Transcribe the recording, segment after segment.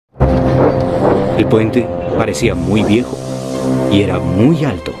El puente parecía muy viejo y era muy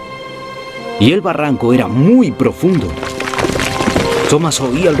alto. Y el barranco era muy profundo. Thomas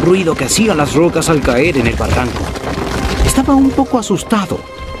oía el ruido que hacían las rocas al caer en el barranco. Estaba un poco asustado.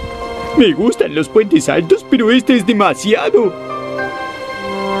 Me gustan los puentes altos, pero este es demasiado.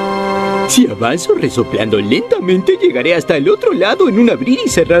 Si avanzo resoplando lentamente, llegaré hasta el otro lado en un abrir y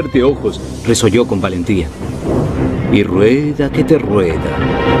cerrar de ojos, resolló con valentía. Y rueda que te rueda,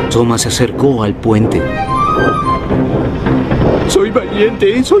 Thomas se acercó al puente. Soy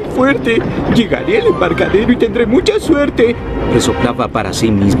valiente, soy fuerte. Llegaré al embarcadero y tendré mucha suerte, resoplaba para sí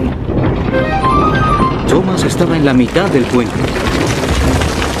mismo. Thomas estaba en la mitad del puente.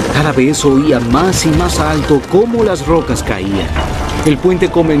 Cada vez oía más y más alto cómo las rocas caían. El puente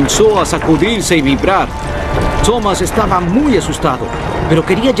comenzó a sacudirse y vibrar. Thomas estaba muy asustado, pero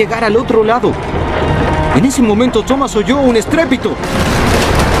quería llegar al otro lado. En ese momento Thomas oyó un estrépito.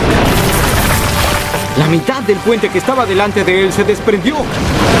 La mitad del puente que estaba delante de él se desprendió.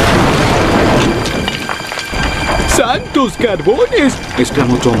 ¡Santos carbones!,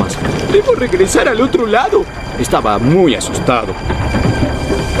 exclamó Thomas. ¡Debo regresar al otro lado! Estaba muy asustado.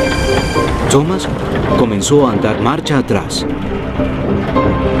 Thomas comenzó a andar marcha atrás.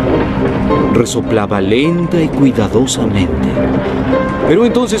 Resoplaba lenta y cuidadosamente. Pero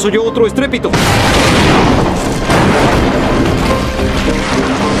entonces oyó otro estrépito.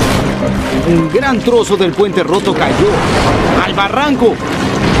 Un gran trozo del puente roto cayó al barranco.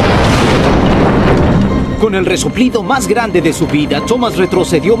 Con el resoplido más grande de su vida, Thomas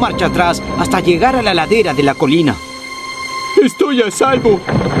retrocedió marcha atrás hasta llegar a la ladera de la colina. ¡Estoy a salvo!,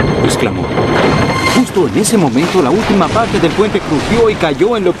 exclamó. Justo en ese momento, la última parte del puente crujió y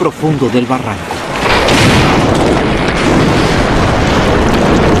cayó en lo profundo del barranco.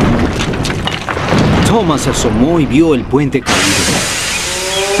 Thomas se asomó y vio el puente caído.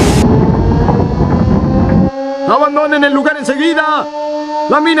 ¡Abandonen el lugar enseguida!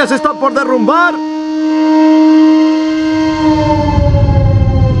 ¡La mina se está por derrumbar!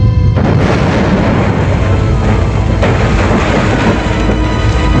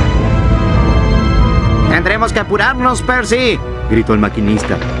 ¡Tendremos que apurarnos, Percy!, gritó el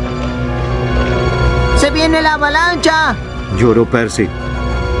maquinista. ¡Se viene la avalancha!, lloró Percy.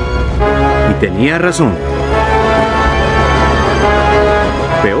 Y tenía razón.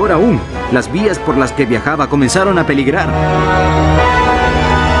 Peor aún, las vías por las que viajaba comenzaron a peligrar.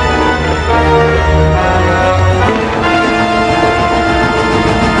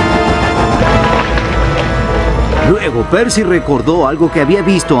 Luego Percy recordó algo que había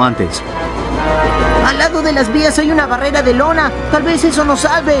visto antes. Al lado de las vías hay una barrera de lona. Tal vez eso nos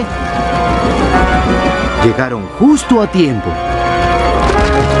salve. Llegaron justo a tiempo.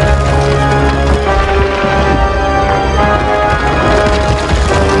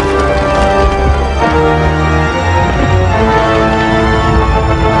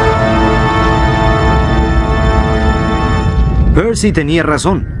 Percy tenía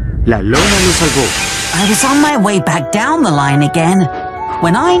razón. La lona lo salvó. I was on my way back down the line again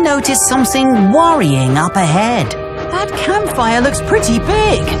when I noticed something worrying up ahead. That campfire looks pretty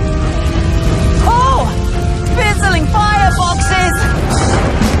big. Oh! Fizzling fireboxes!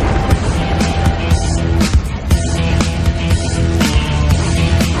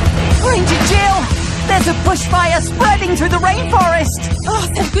 Ranger Jill! There's a bushfire spreading through the rainforest! Oh,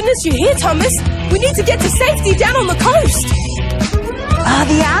 thank goodness you're here, Thomas. We need to get to safety down on the coast. Are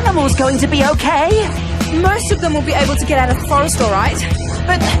the animals going to be okay? Most of them will be able to get out of the forest, all right.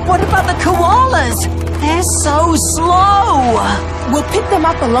 But what about the koalas? They're so slow. We'll pick them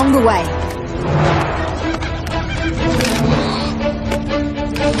up along the way.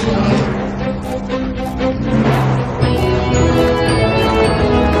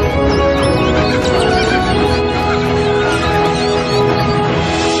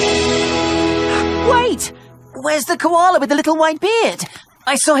 Wait! Where's the koala with the little white beard?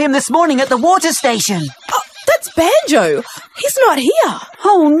 I saw him this morning at the water station. Oh, that's Banjo. He's not here.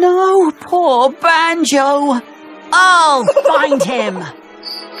 Oh no, poor Banjo. I'll find him.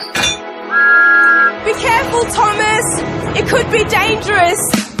 Be careful, Thomas. It could be dangerous.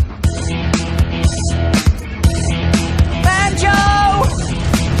 Banjo!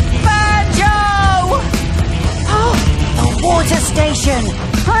 Banjo! Oh, the water station.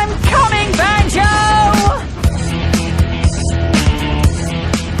 I'm coming, Banjo!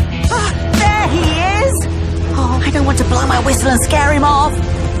 There he is! Oh, I don't want to blow my whistle and scare him off.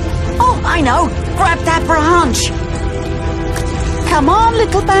 Oh, I know. Grab that branch. Come on,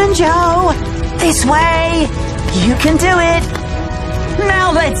 little Banjo. This way. You can do it.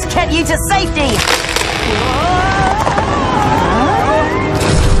 Now let's get you to safety.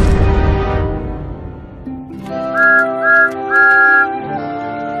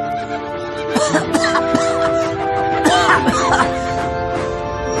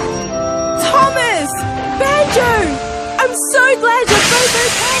 both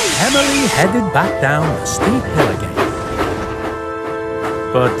okay? Emily headed back down the steep hill again.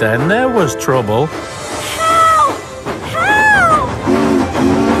 But then there was trouble. Help! Help!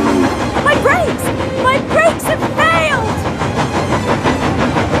 My brakes! My brakes have failed!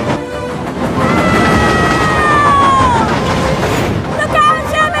 Look out,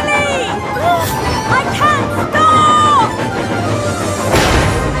 Emily! I can't stop!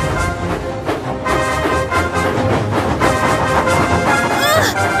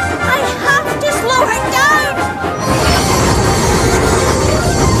 I have to slow her down!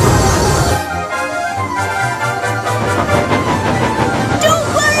 Don't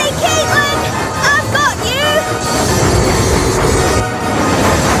worry, Caitlin! I've got you!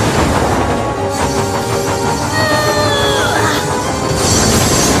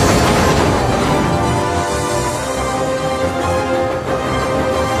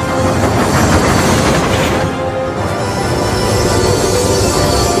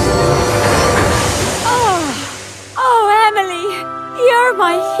 Oh, Emily, you're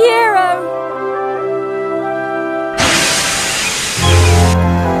my hero.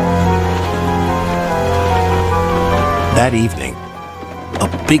 That evening, a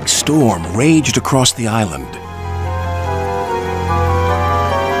big storm raged across the island.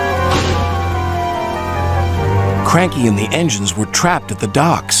 Cranky and the engines were trapped at the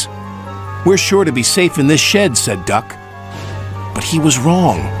docks. "We're sure to be safe in this shed," said Duck. But he was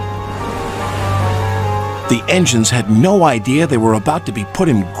wrong. The engines had no idea they were about to be put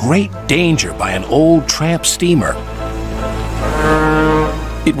in great danger by an old tramp steamer.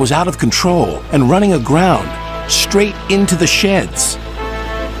 It was out of control and running aground, straight into the sheds.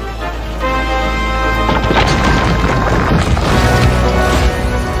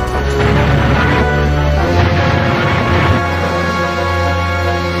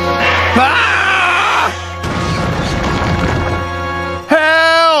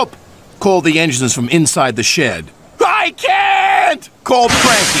 "Help!" called the engines from inside the shed. "I can't!" called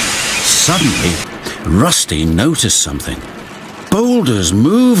Cranky. Suddenly, Rusty noticed something. Boulders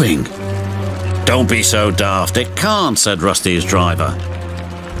moving. "Don't be so daft, it can't," said Rusty's driver.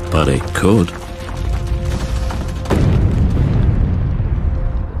 But it could.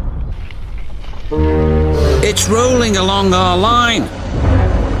 "It's rolling along our line."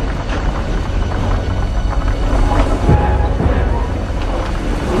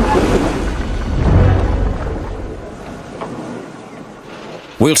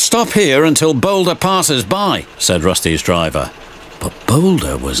 "We'll stop here until Boulder passes by," said Rusty's driver. But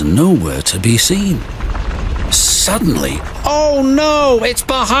Boulder was nowhere to be seen. Suddenly, oh no, it's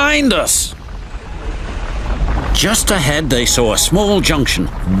behind us! Just ahead they saw a small junction.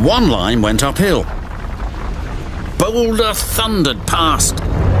 One line went uphill. Boulder thundered past.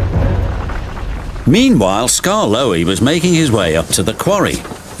 Meanwhile, Skarloey was making his way up to the quarry.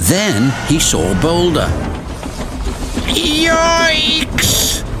 Then he saw Boulder.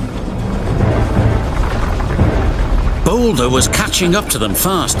 Yikes! Boulder was catching up to them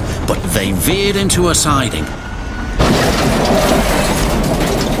fast, but they veered into a siding.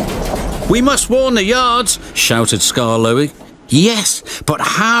 "We must warn the yards," shouted Skarloey. "Yes, but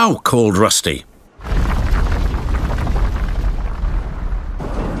how?" called Rusty.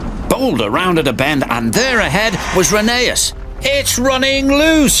 Boulder rounded a bend, and there ahead was Rheneas. "It's running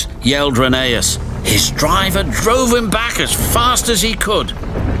loose!" yelled Rheneas. His driver drove him back as fast as he could.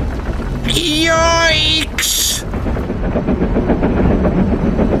 Yikes!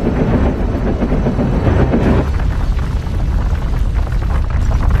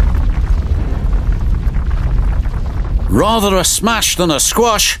 "Rather a smash than a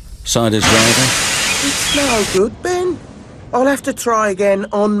squash," sighed his driver. It's no good, Ben. I'll have to try again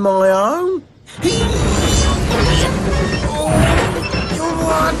on my own.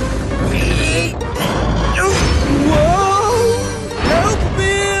 Whoa! Help,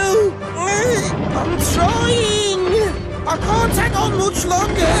 Bill! I'm trying! I can't hang on much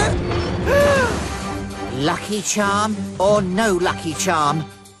longer! Lucky charm or no lucky charm?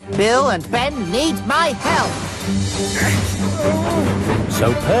 Bill and Ben need my help.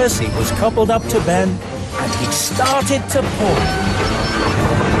 So Percy was coupled up to Ben, and he started to pull.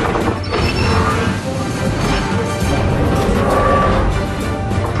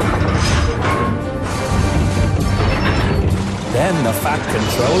 Then the Fat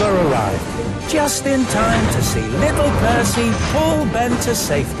Controller arrived, just in time to see little Percy pull Ben to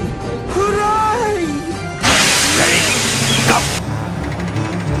safety. Hooray! Ready, go!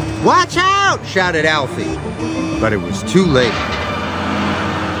 "Watch out!" shouted Alfie. But it was too late.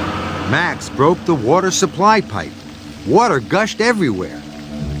 Max broke the water supply pipe. Water gushed everywhere.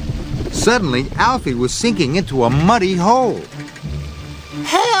 Suddenly, Alfie was sinking into a muddy hole.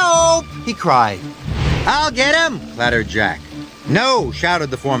 Help! He cried. I'll get him, clattered Jack. No, shouted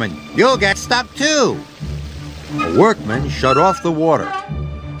the foreman. You'll get stopped too. A workman shut off the water.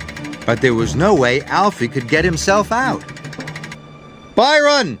 But there was no way Alfie could get himself out.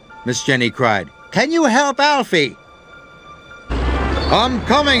 Byron, Miss Jenny cried. Can you help Alfie? I'm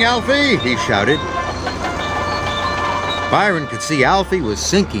coming, Alfie, he shouted. Byron could see Alfie was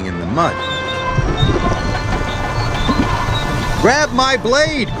sinking in the mud. Grab my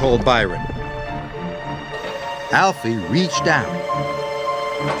blade, called Byron. Alfie reached out.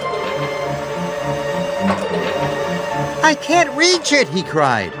 I can't reach it, he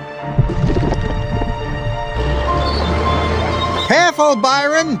cried. Careful,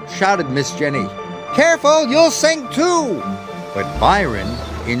 Byron, shouted Miss Jenny. Careful, you'll sink too. But Byron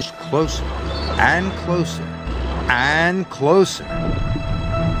inched closer and closer and closer.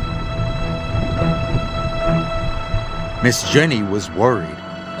 Miss Jenny was worried.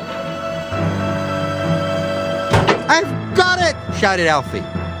 I've got it, shouted Alfie.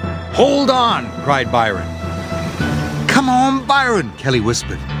 Hold on, cried Byron. Come on, Byron, Kelly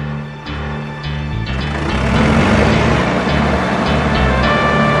whispered.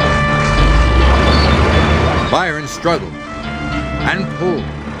 Byron struggled and pulled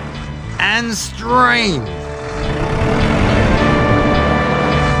and strained.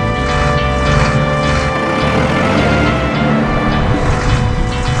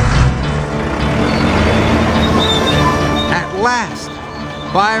 At last,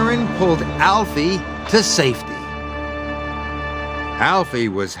 Byron pulled Alfie to safety. Alfie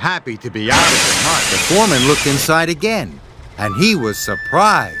was happy to be out of the mud. The foreman looked inside again, and he was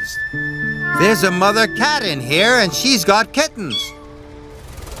surprised. There's a mother cat in here, and she's got kittens.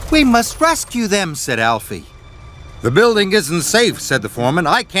 We must rescue them, said Alfie. The building isn't safe, said the foreman.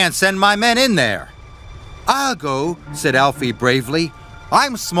 I can't send my men in there. I'll go, said Alfie bravely.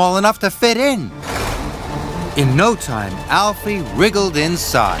 I'm small enough to fit in. In no time, Alfie wriggled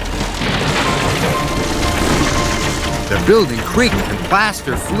inside. The building creaked and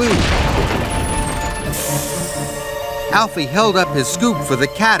plaster flew. Alfie held up his scoop for the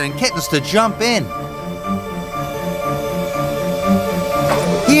cat and kittens to jump in.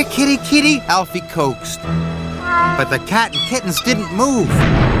 Here, kitty, kitty, Alfie coaxed. But the cat and kittens didn't move.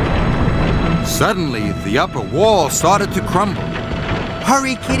 Suddenly, the upper wall started to crumble.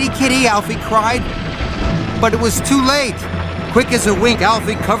 Hurry, kitty, kitty, Alfie cried. But it was too late. Quick as a wink,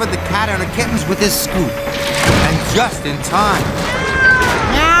 Alfie covered the cat and the kittens with his scoop. And just in time.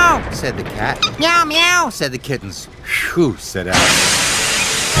 Meow, said the cat. Meow, meow, said the kittens. Phew, said Alfie.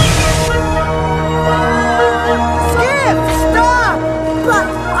 Skip, stop! But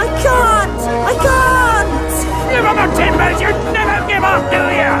I can't! I can't! Give up the timbers! You never give up, do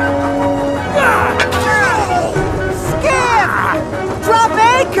you? Skip! Drop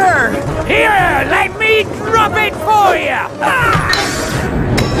anchor! Here, let me drop it for you!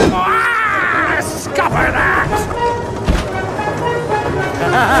 Scupper that!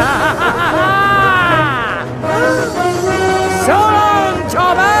 So long,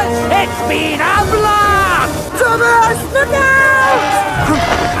 Thomas! It's been a blast! Thomas, look out!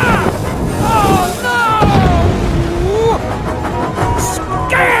 Oh no!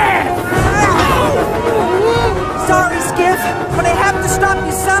 Skip! Sorry, Skip, but I have to stop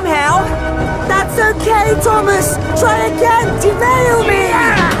you somehow. That's okay, Thomas. Try again. Derail me.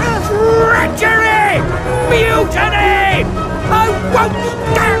 Treachery! Mutiny! I won't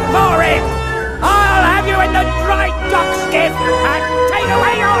stand for it! I'll have you in the dry dock, Skip, and take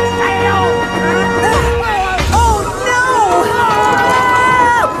away your sail! Oh, no!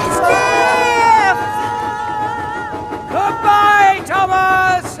 Goodbye, Skip!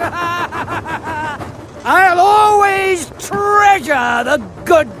 Thomas! I'll always treasure the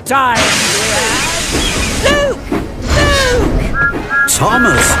good times we had. Luke! Luke!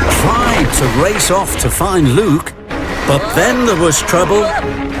 Thomas tried to race off to find Luke, but then there was trouble.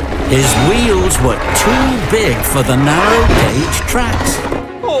 His wheels were too big for the narrow gauge tracks.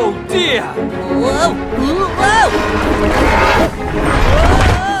 Oh dear! Whoa! Whoa!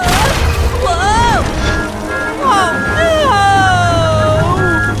 Whoa! Oh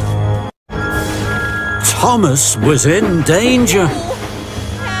no! Thomas was in danger.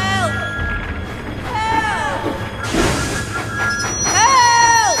 Help! Help!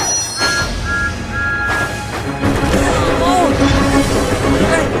 Help!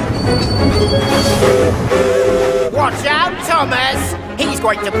 Watch out, Thomas! He's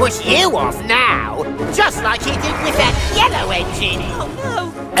going to push you off now, just like he did with that yellow engine. Oh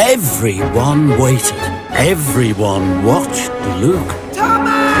no! Everyone waited. Everyone watched Luke.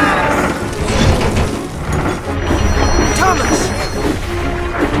 Thomas! Thomas!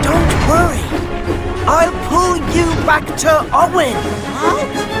 back to Owen.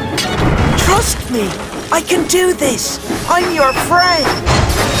 Trust me, I can do this. I'm your friend.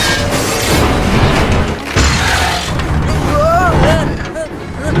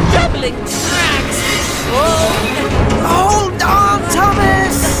 Juggling tracks! Hold on,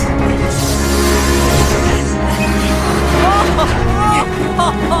 Thomas!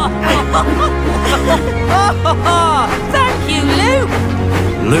 Thank you, Luke!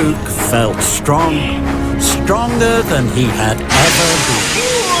 Luke felt strong, stronger than he had ever been.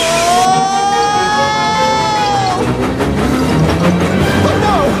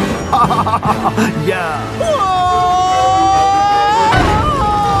 Yeah.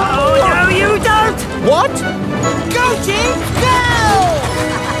 Oh, no, you don't! What? Go, Jim, go!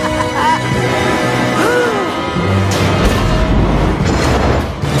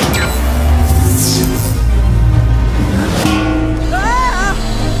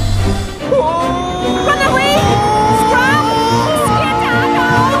 Run away! Scrap!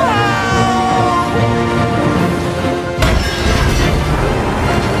 Skedaddle!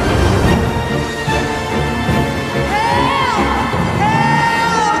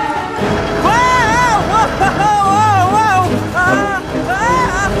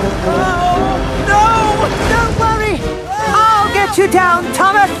 No! Don't worry! I'll get you down,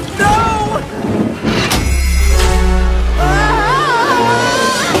 Thomas! No!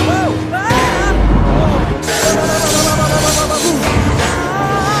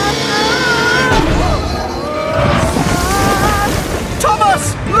 Thomas,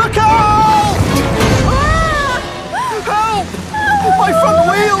 look out! Help! My front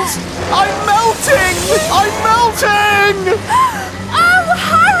wheels! I'm melting! I'm melting! Oh,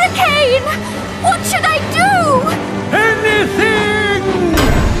 hurricane! What should I do? Anything!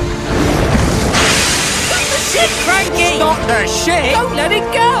 Stop the ship, Cranky! Not the ship! Don't let it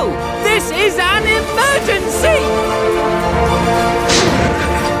go! This is an emergency!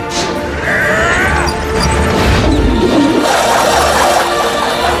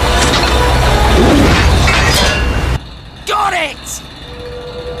 Got it!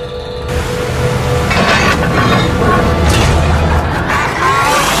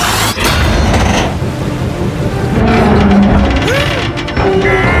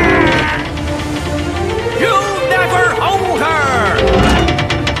 You'll never hold her!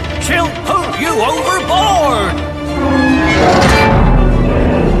 She'll pull you overboard!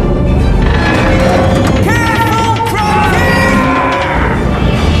 Careful, Cranky!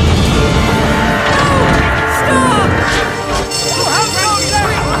 Stop! Oh, how round there!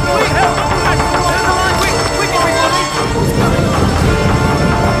 We help! Quick, everybody!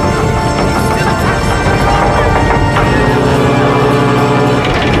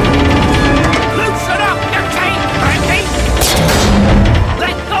 Loosen up your chain, Cranky!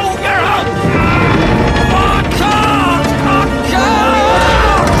 Let go your hook! Watch out! Watch out!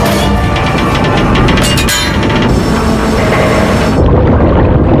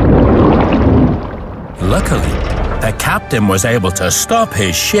 Luckily, the captain was able to stop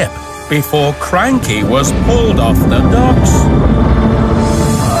his ship before Cranky was pulled off the docks.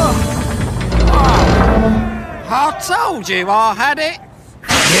 I told you I had it.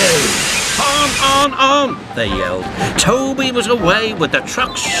 On, they yelled. Toby was away with the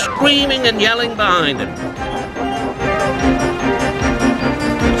truck screaming and yelling behind him.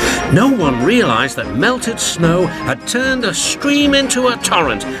 No one realized that melted snow had turned a stream into a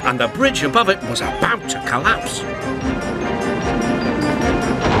torrent and the bridge above it was about to collapse.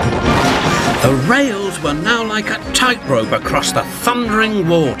 The rails were now like a tightrope across the thundering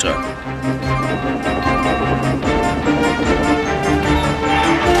water.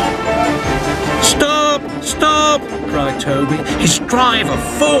 Stop! Stop! cried Toby. His driver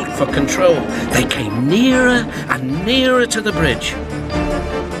fought for control. They came nearer and nearer to the bridge.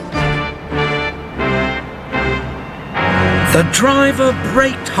 The driver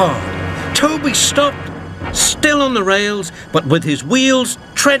braked hard. Toby stopped, still on the rails, but with his wheels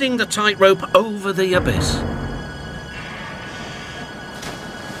treading the tightrope over the abyss.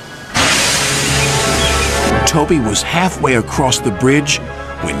 Toby was halfway across the bridge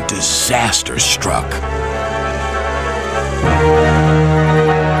when disaster struck.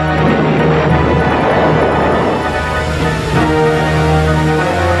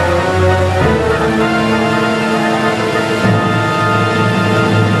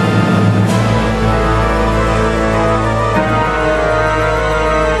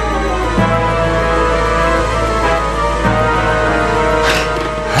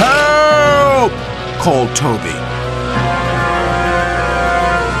 Help! Called Toby.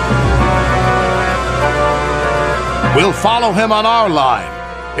 We'll follow him on our line.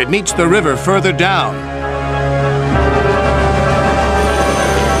 It meets the river further down.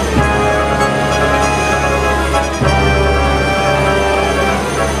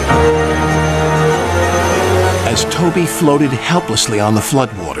 Toby floated helplessly on the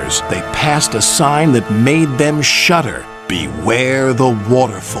floodwaters, they passed a sign that made them shudder. Beware the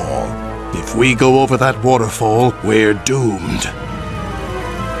waterfall. If we go over that waterfall, we're doomed.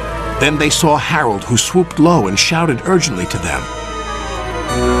 Then they saw Harold, who swooped low and shouted urgently to them.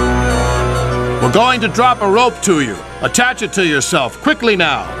 We're going to drop a rope to you. Attach it to yourself, quickly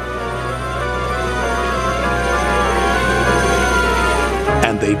now.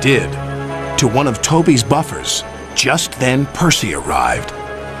 And they did, to one of Toby's buffers. Just then Percy arrived.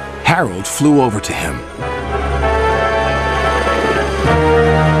 Harold flew over to him.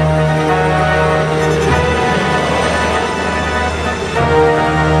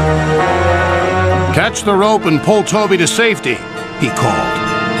 Catch the rope and pull Toby to safety, he called.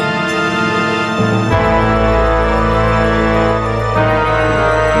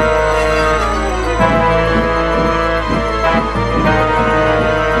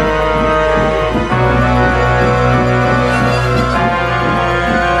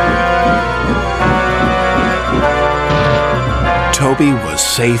 Toby was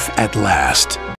safe at last.